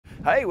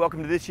Hey,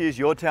 welcome to this year's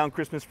Your Town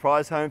Christmas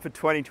prize home for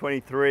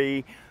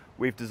 2023.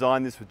 We've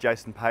designed this with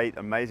Jason Pate,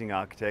 amazing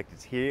architect.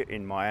 It's here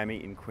in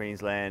Miami in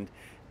Queensland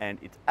and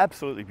it's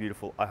absolutely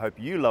beautiful. I hope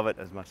you love it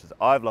as much as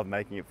I've loved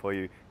making it for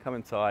you. Come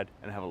inside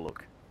and have a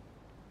look.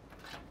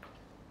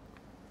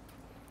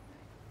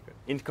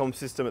 Intercom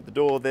system at the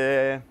door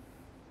there.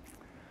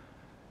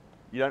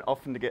 You don't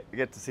often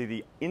get to see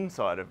the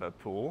inside of a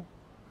pool.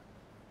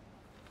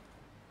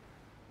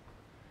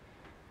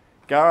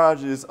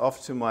 Garage is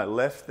off to my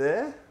left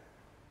there.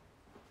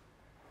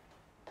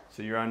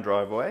 So your own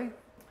driveway.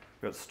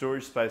 We've got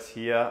storage space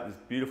here, this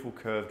beautiful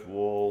curved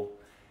wall,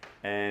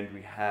 and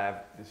we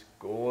have this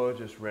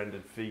gorgeous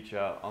rendered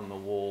feature on the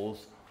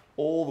walls.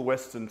 All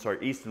the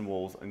eastern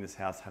walls in this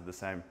house have the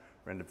same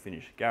rendered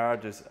finish.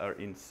 Garages are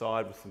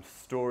inside with some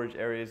storage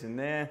areas in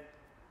there.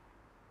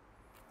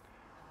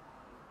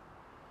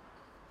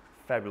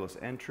 Fabulous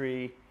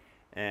entry,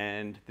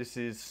 and this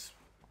is,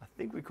 I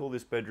think we call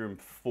this bedroom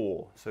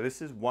 4. So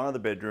this is one of the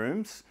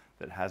bedrooms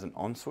that has an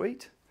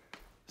ensuite.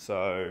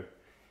 So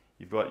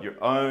you've got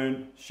your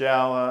own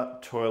shower,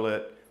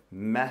 toilet,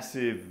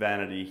 massive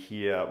vanity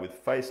here with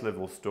face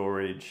level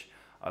storage.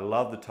 I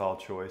love the tile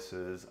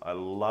choices. I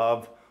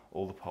love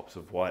all the pops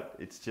of white.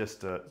 It's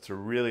a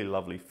really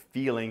lovely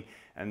feeling.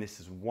 And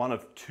this is one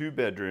of 2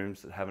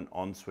 bedrooms that have an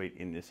ensuite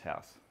in this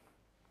house.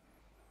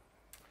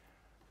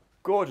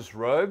 Gorgeous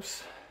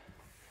robes,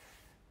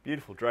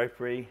 beautiful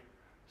drapery.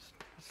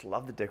 Just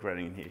love the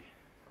decorating in here.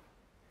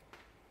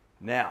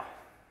 Now,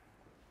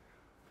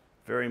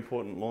 very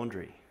important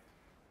laundry.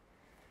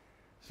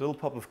 It's a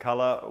little pop of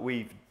color.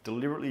 We've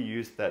deliberately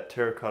used that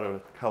terracotta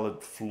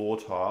colored floor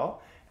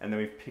tile, and then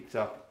we've picked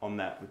up on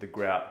that with the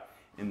grout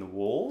in the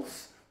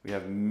walls. We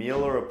have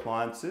Miele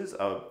appliances,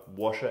 a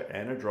washer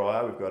and a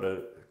dryer. We've got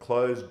a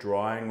closed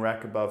drying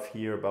rack above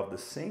here, above the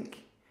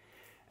sink.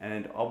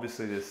 And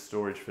obviously there's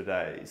storage for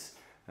days.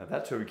 Now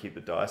that's where we keep the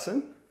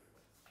Dyson.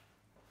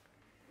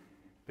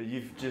 But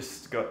you've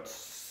just got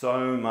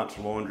so much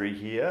laundry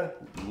here,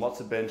 lots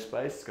of bench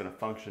space. It's going to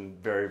function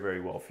very, very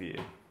well for you.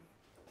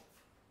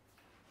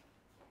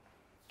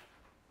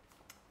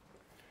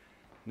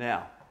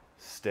 Now,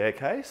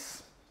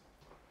 staircase.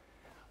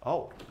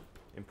 Oh,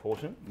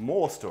 important,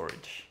 more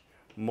storage.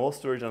 More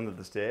storage under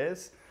the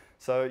stairs.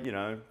 So, you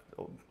know,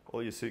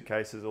 all your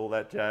suitcases, all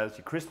that jazz,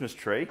 your Christmas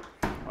tree,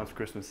 once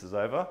Christmas is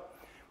over.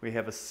 We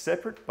have a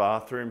separate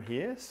bathroom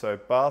here. So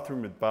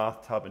bathroom with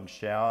bathtub and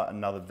shower,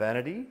 another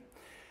vanity.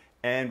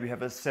 And we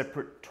have a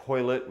separate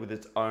toilet with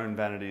its own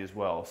vanity as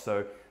well.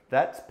 So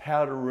that's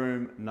powder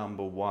room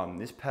number 1.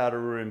 This powder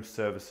room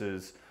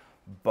services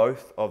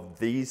both of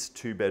these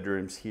 2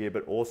 bedrooms here,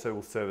 but also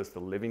will service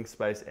the living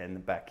space and the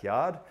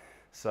backyard.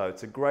 So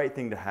it's a great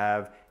thing to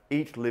have.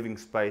 Each living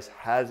space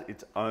has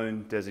its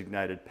own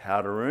designated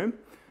powder room.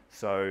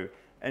 So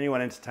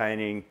anyone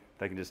entertaining,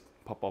 they can just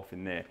pop off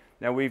in there.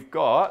 Now we've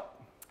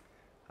got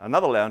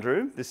another lounge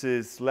room. This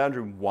is lounge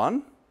room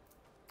 1.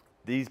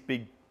 These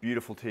big,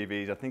 beautiful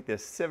TVs, I think they're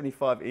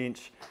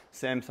 75-inch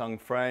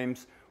Samsung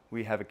frames.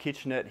 We have a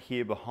kitchenette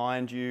here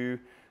behind you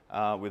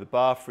with a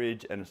bar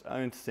fridge and its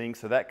own sink,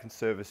 so that can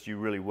service you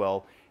really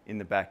well in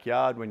the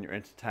backyard when you're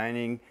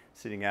entertaining,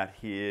 sitting out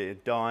here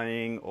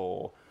dining,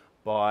 or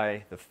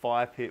by the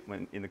fire pit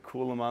when in the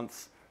cooler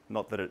months.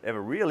 Not that it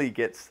ever really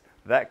gets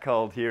that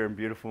cold here in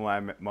beautiful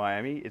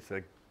Miami. It's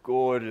a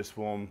gorgeous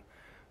warm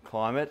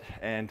climate,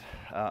 and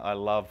I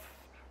love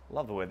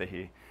the weather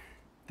here.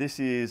 This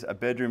is a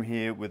bedroom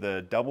here with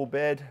a double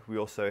bed. We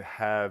also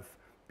have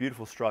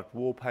beautiful striped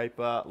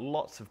wallpaper,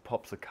 lots of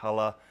pops of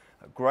color,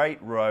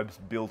 great robes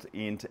built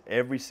into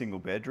every single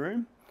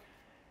bedroom.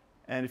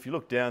 And if you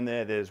look down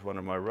there, there's one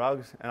of my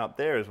rugs, and up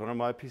there is one of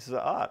my pieces of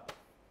art.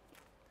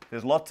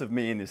 There's lots of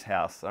me in this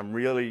house. I'm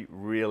really,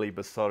 really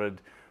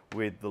besotted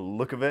with the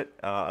look of it.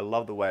 I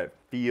love the way it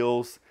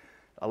feels.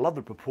 I love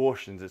the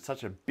proportions. It's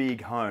such a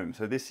big home.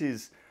 So this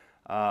is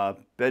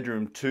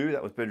bedroom 2,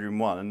 that was bedroom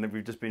 1, and then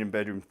we've just been in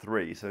bedroom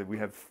 3. So we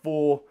have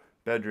 4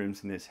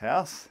 bedrooms in this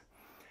house.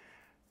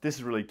 This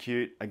is really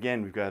cute.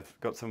 Again, we've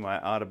got some of my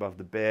art above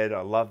the bed.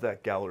 I love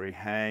that gallery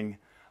hang.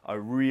 I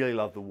really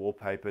love the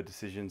wallpaper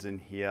decisions in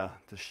here.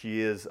 The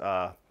shears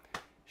are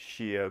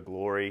sheer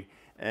glory.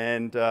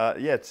 And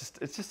yeah,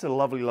 it's just a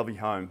lovely, lovely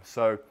home.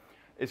 So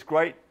it's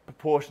great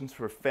proportions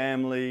for a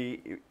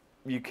family.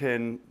 You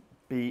can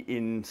be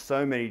in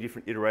so many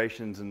different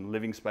iterations and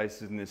living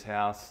spaces in this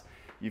house.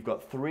 You've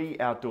got 3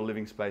 outdoor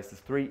living spaces,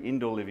 3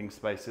 indoor living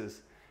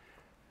spaces.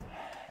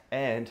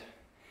 And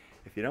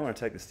if you don't want to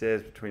take the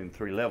stairs between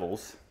 3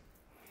 levels,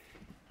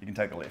 you can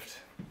take a lift.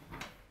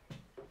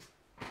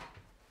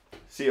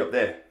 See you up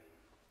there.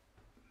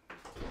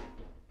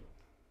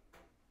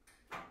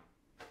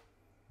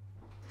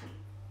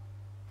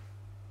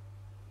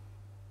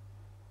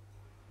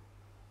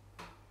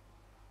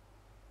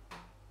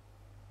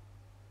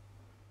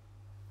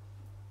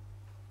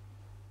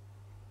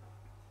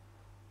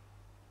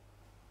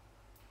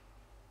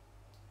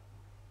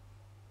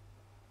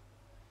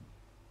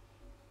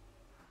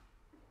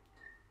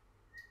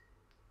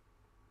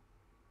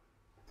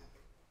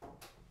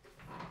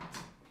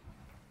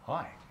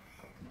 Hi.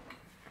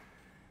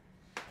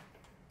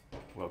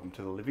 welcome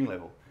to the living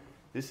level.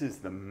 This is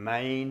the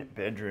main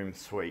bedroom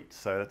suite.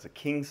 So that's a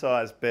king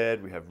size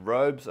bed. We have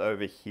robes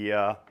over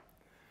here.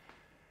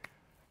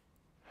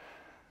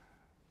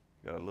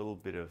 Got a little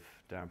bit of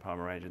Darren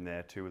Palmer range in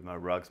there too with my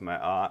rugs, my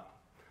art.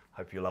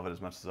 Hope you love it as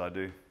much as I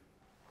do.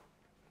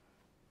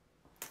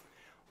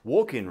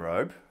 Walk-in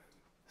robe.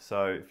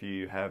 So if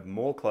you have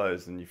more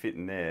clothes than you fit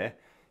in there,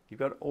 you've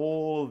got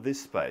all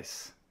this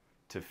space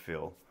to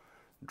fill.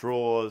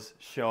 Drawers,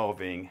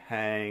 shelving,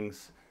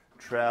 hangs,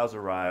 trouser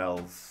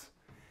rails,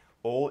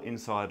 all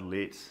inside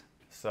lit,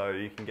 so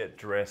you can get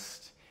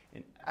dressed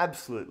in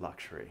absolute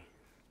luxury.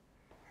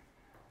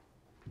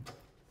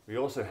 We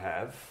also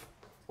have,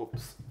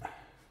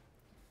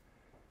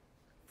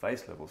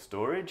 face level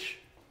storage,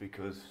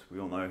 because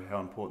we all know how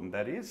important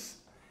that is.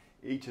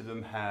 Each of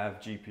them have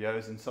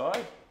GPOs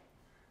inside.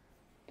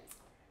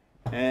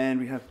 And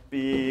we have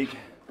big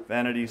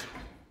vanities,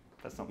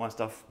 that's not my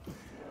stuff,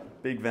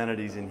 big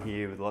vanities in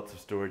here with lots of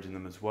storage in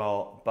them as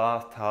well.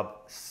 Bathtub,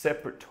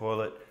 separate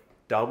toilet,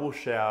 double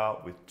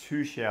shower with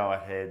 2 shower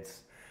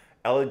heads,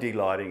 LED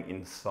lighting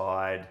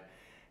inside,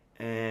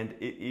 and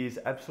it is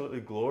absolutely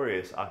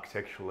glorious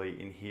architecturally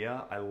in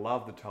here. I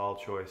love the tile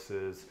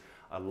choices,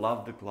 I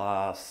love the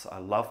glass, I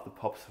love the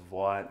pops of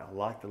white, I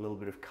like the little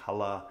bit of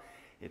color.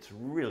 It's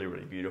really,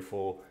 really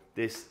beautiful.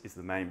 This is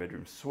the main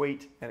bedroom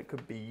suite, and it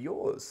could be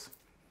yours.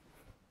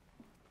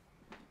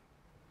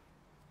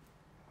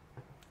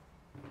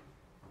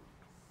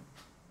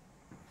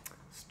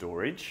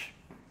 Storage.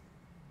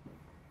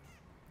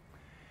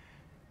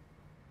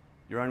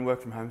 Your own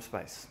work from home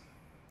space.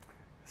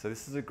 So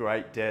this is a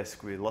great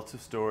desk with lots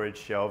of storage,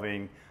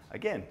 shelving,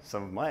 again,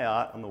 some of my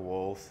art on the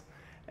walls,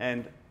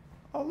 and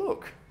oh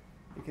look,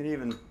 you can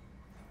even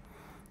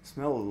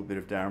smell a little bit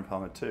of Darren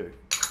Palmer too.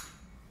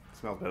 It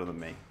smells better than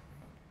me.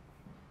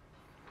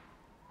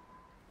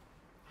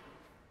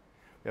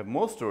 We have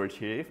more storage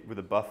here with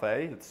a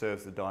buffet that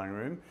serves the dining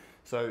room,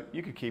 so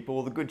you could keep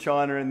all the good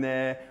china in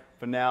there.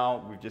 For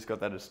now, we've just got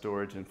that as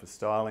storage and for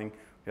styling.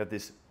 We have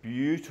this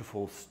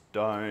beautiful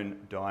stone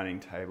dining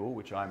table,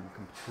 which I'm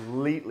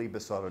completely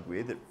besotted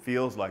with. It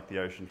feels like the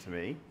ocean to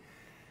me.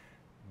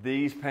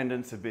 These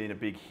pendants have been a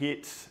big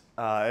hit.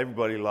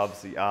 Everybody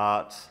loves the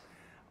art.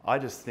 I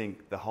just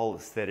think the whole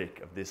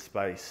aesthetic of this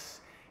space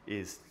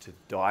is to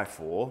die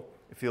for.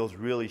 It feels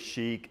really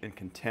chic and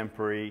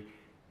contemporary,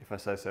 if I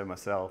say so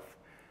myself.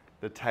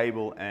 The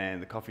table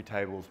and the coffee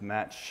tables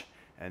match.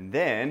 And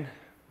then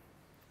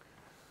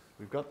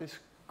we've got this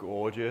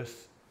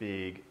gorgeous,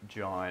 big,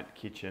 giant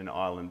kitchen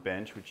island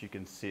bench, which you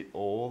can sit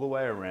all the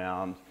way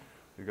around.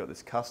 We've got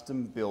this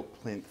custom built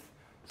plinth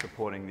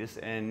supporting this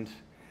end.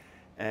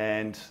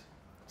 And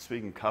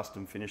speaking of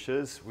custom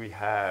finishes, we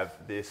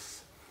have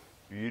this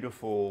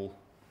beautiful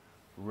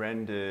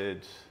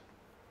rendered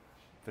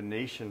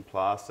Venetian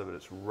plaster, but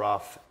it's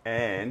rough.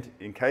 And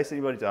in case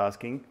anybody's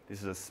asking,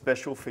 this is a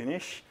special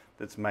finish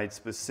that's made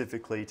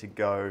specifically to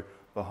go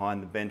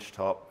behind the bench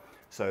top,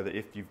 so that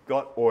if you've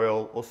got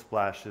oil or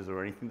splashes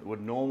or anything that would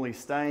normally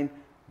stain,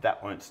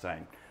 that won't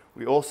stain.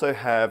 We also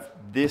have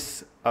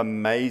this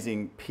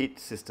amazing pit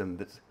system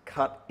that's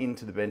cut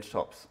into the bench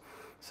tops.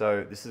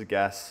 So this is a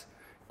gas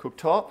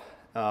cooktop,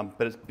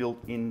 but it's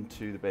built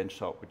into the bench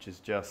top, which is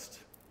just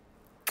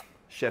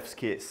chef's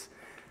kiss.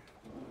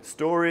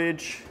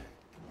 Storage,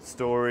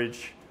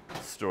 storage,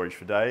 storage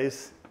for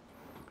days.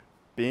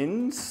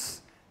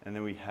 Bins, and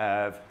then we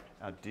have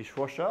our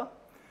dishwasher,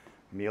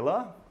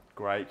 Miele,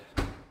 great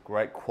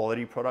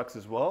quality products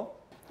as well.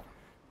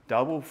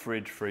 Double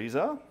fridge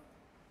freezer.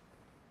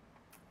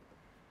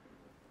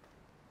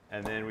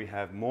 And then we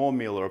have more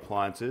Miele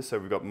appliances. So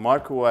we've got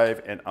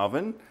microwave and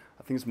oven.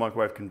 I think it's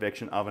microwave,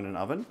 convection, oven and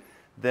oven.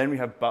 Then we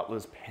have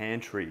butler's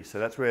pantry. So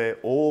that's where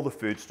all the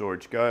food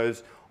storage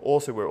goes.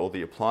 Also where all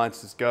the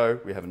appliances go.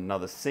 We have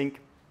another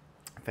sink.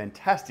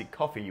 Fantastic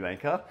coffee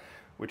maker,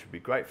 which would be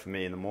great for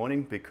me in the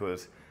morning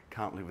because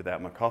can't live without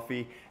my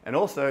coffee. And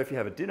also if you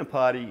have a dinner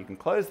party, you can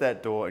close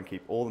that door and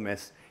keep all the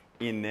mess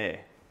in there.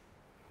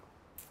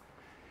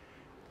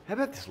 How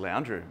about this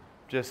lounge room?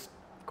 Just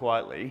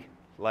quietly,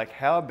 like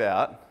how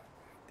about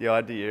the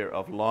idea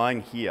of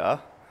lying here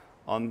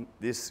on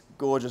this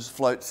gorgeous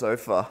float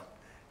sofa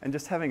and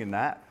just having a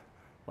nap,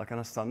 like on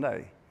a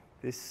Sunday.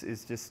 This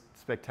is just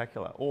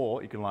spectacular.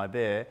 Or you can lie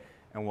there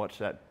and watch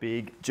that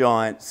big,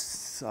 giant,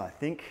 I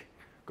think,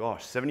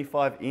 gosh,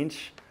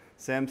 75-inch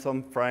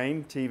Samsung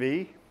frame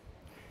TV.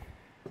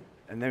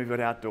 And then we've got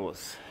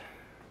outdoors,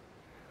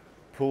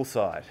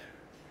 poolside.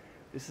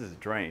 This is a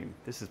dream.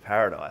 This is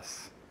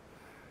paradise.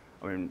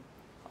 I mean,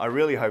 I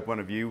really hope one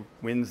of you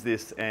wins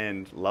this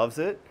and loves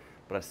it,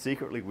 but I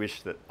secretly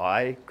wish that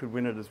I could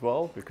win it as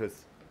well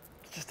because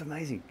it's just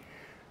amazing.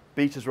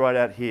 Beach is right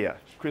out here.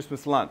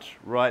 Christmas lunch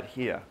right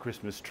here.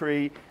 Christmas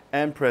tree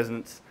and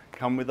presents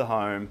come with the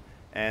home,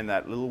 and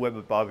that little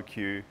Weber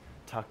barbecue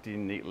tucked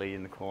in neatly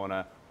in the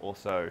corner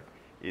also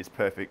is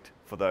perfect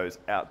for those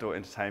outdoor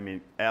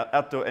entertaining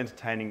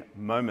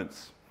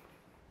moments.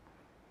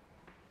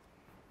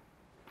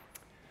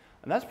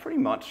 And that's pretty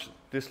much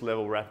this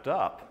level wrapped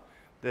up.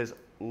 There's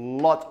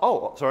lots,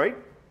 oh, sorry.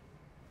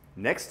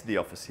 Next to the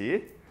office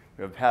here,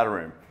 we have a powder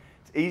room.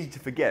 It's easy to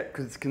forget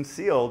because it's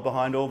concealed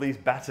behind all these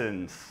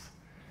battens.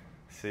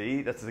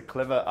 See, that's a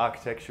clever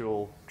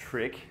architectural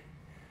trick.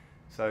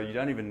 So you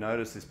don't even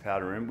notice this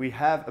powder room. We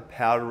have a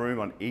powder room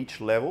on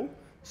each level.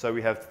 So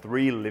we have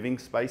 3 living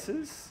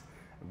spaces,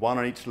 1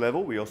 on each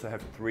level. We also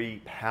have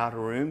 3 powder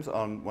rooms,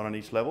 one on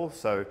each level.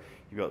 So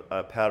you've got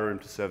a powder room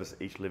to service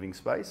each living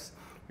space.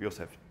 We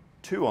also have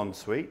 2 en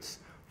suites,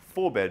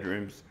 4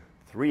 bedrooms,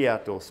 3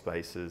 outdoor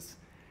spaces,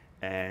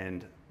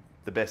 and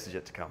the best is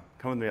yet to come.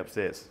 Come with me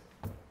upstairs.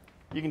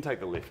 You can take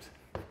the lift.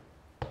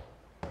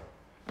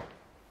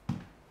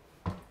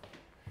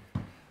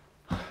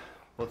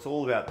 Well, it's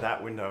all about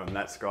that window and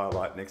that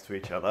skylight next to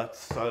each other. It's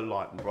so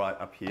light and bright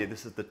up here.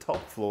 This is the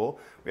top floor.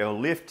 We have a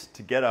lift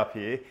to get up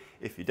here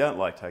if you don't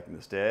like taking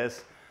the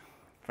stairs.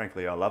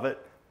 Frankly, I love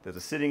it. There's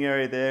a sitting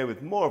area there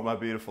with more of my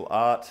beautiful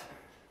art.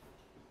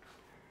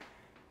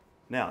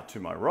 Now, to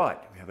my right,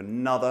 we have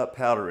another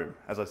powder room.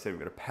 As I said, we've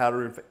got a powder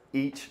room for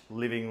each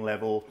living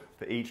level,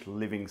 for each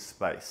living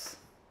space.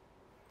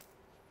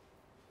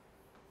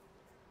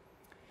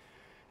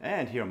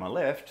 And here on my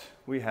left,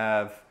 we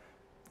have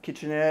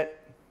kitchenette.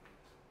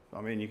 I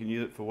mean, you can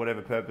use it for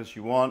whatever purpose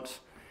you want.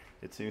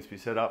 It seems to be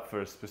set up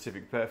for a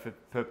specific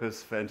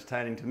purpose for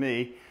entertaining to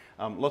me.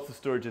 Lots of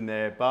storage in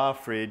there, bar,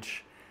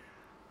 fridge.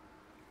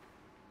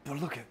 But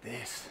look at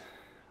this.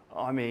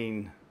 I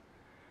mean,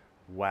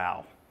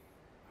 wow.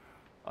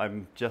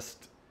 I'm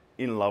just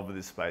in love with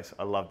this space.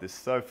 I love this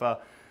sofa.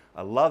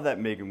 I love that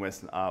Megan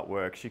Weston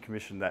artwork. She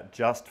commissioned that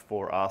just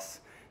for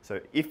us.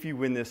 So if you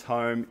win this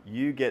home,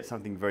 you get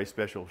something very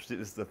special. This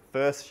is the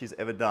first she's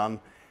ever done.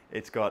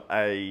 It's got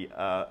a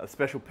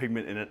special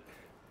pigment in it.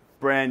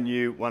 Brand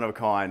new, one of a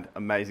kind,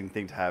 amazing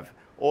thing to have.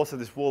 Also,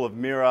 this wall of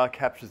mirror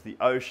captures the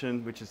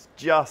ocean, which is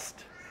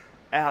just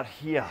out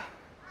here.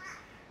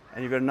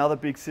 And you've got another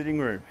big sitting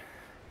room.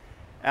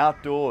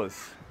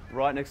 Outdoors,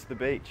 right next to the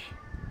beach.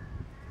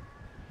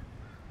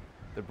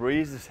 The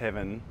breeze is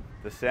heaven,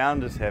 the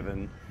sound is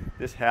heaven,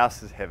 this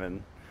house is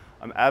heaven.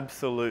 I'm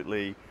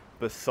absolutely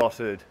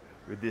besotted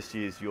with this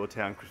year's Your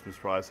Town Christmas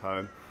prize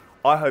home.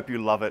 I hope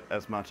you love it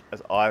as much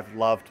as I've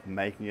loved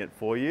making it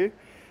for you.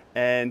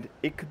 And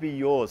it could be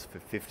yours for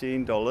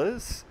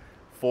 $15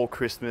 for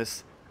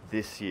Christmas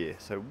this year.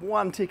 So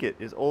 1 ticket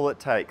is all it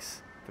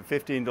takes for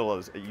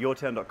 $15 at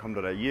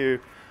yourtown.com.au.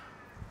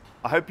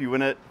 I hope you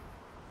win it.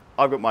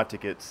 I've got my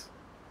tickets.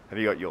 Have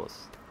you got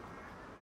yours?